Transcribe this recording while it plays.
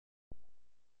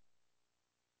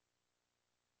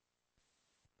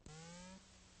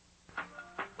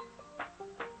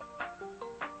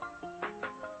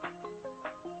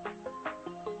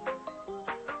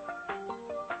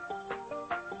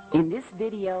In this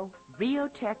video,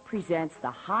 Riotech presents the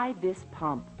Hi-Vis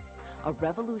Pump, a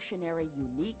revolutionary,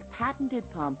 unique, patented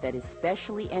pump that is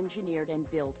specially engineered and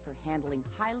built for handling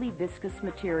highly viscous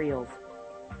materials.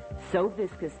 So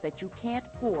viscous that you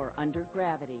can't pour under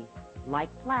gravity, like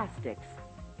plastics,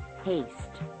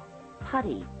 paste,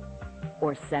 putty,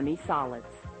 or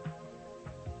semi-solids.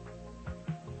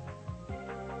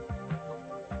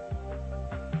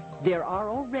 There are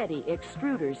already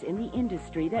extruders in the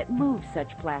industry that move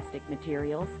such plastic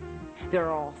materials. There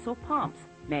are also pumps,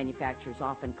 manufacturers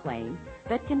often claim,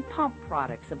 that can pump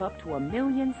products of up to 1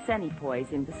 million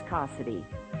centipoise in viscosity.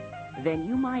 Then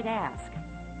you might ask,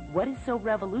 what is so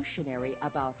revolutionary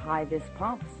about Hi-Vis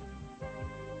pumps?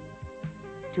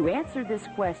 To answer this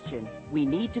question, we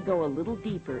need to go a little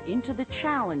deeper into the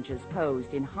challenges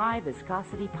posed in high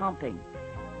viscosity pumping.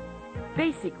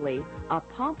 Basically, a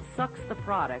pump sucks the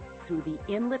product through the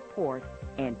inlet port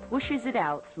and pushes it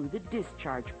out through the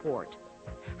discharge port.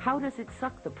 How does it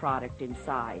suck the product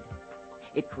inside?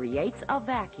 It creates a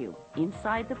vacuum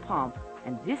inside the pump,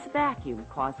 and this vacuum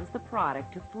causes the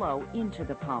product to flow into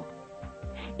the pump.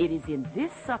 It is in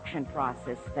this suction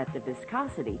process that the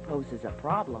viscosity poses a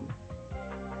problem.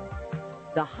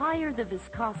 The higher the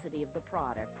viscosity of the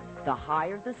product, the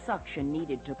higher the suction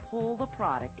needed to pull the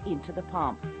product into the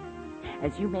pump.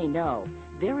 As you may know,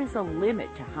 there is a limit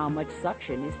to how much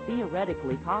suction is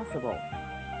theoretically possible.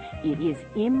 It is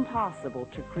impossible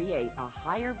to create a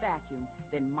higher vacuum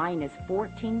than minus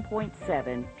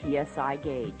 14.7 psi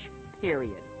gauge,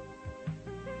 period.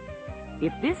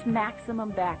 If this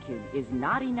maximum vacuum is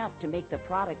not enough to make the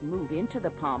product move into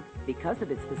the pump because of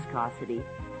its viscosity,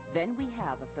 then we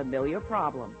have a familiar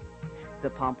problem. The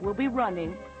pump will be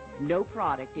running, no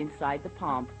product inside the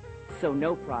pump, so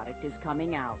no product is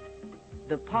coming out.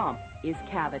 The pump is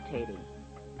cavitating.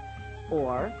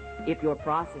 Or, if your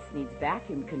process needs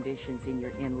vacuum conditions in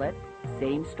your inlet,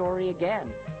 same story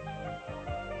again.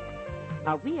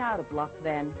 Are we out of luck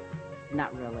then?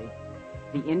 Not really.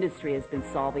 The industry has been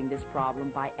solving this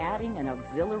problem by adding an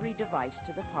auxiliary device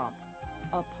to the pump,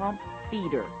 a pump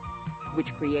feeder,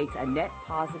 which creates a net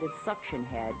positive suction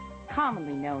head,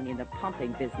 commonly known in the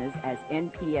pumping business as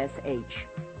NPSH.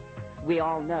 We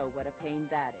all know what a pain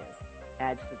that is.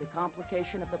 Adds to the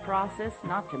complication of the process,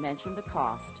 not to mention the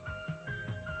cost.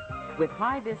 With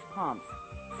Hi-Vis pumps,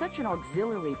 such an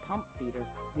auxiliary pump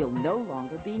feeder will no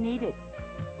longer be needed.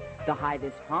 The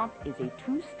Hi-Vis pump is a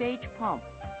two-stage pump.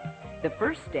 The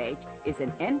first stage is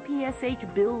an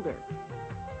NPSH builder.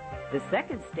 The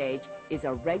second stage is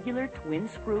a regular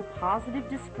twin-screw positive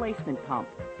displacement pump.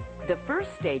 The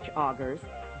first stage augers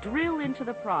drill into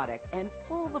the product and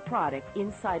pull the product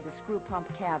inside the screw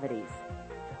pump cavities.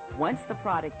 Once the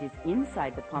product is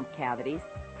inside the pump cavities,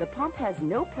 the pump has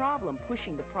no problem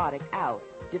pushing the product out,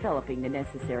 developing the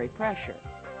necessary pressure.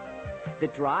 The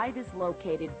drive is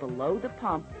located below the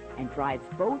pump and drives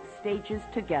both stages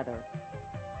together.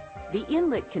 The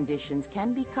inlet conditions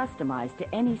can be customized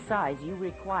to any size you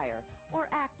require or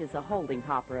act as a holding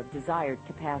hopper of desired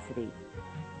capacity.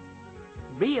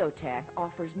 Riotech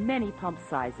offers many pump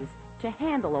sizes to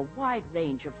handle a wide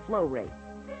range of flow rate,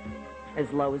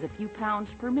 as low as a few pounds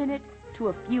per minute to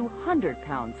a few hundred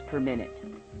pounds per minute.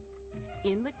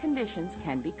 Inlet conditions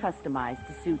can be customized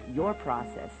to suit your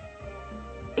process.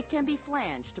 It can be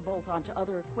flanged to bolt onto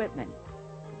other equipment.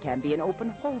 It can be an open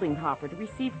holding hopper to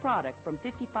receive product from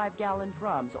 55-gallon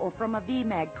drums or from a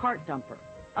VMAG cart dumper,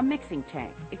 a mixing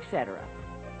tank, etc.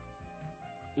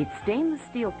 Its stainless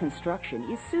steel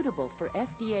construction is suitable for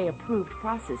FDA-approved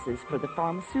processes for the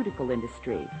pharmaceutical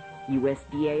industry,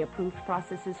 USDA-approved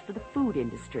processes for the food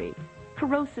industry,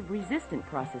 corrosive-resistant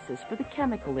processes for the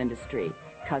chemical industry,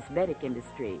 cosmetic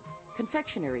industry,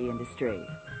 confectionery industry.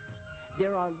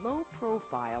 There are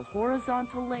low-profile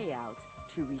horizontal layouts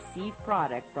to receive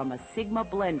product from a Sigma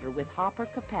blender with hopper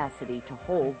capacity to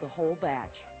hold the whole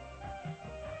batch.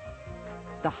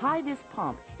 The Hi-Vis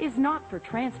pump is not for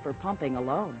transfer pumping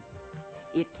alone.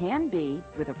 It can be,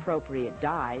 with appropriate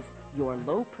dies, your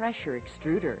low-pressure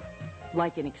extruder,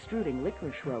 like in extruding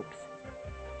licorice ropes.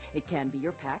 It can be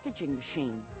your packaging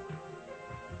machine.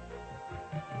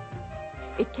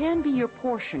 It can be your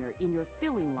portioner in your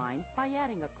filling line by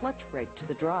adding a clutch brake to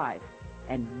the drive,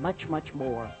 and much, much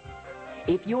more.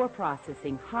 If you're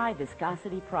processing high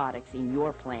viscosity products in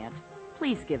your plant,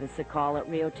 please give us a call at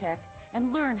Riotech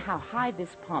and learn how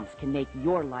Hi-Vis pumps can make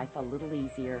your life a little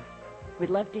easier. We'd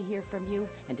love to hear from you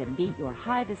and to meet your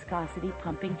high viscosity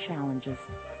pumping challenges.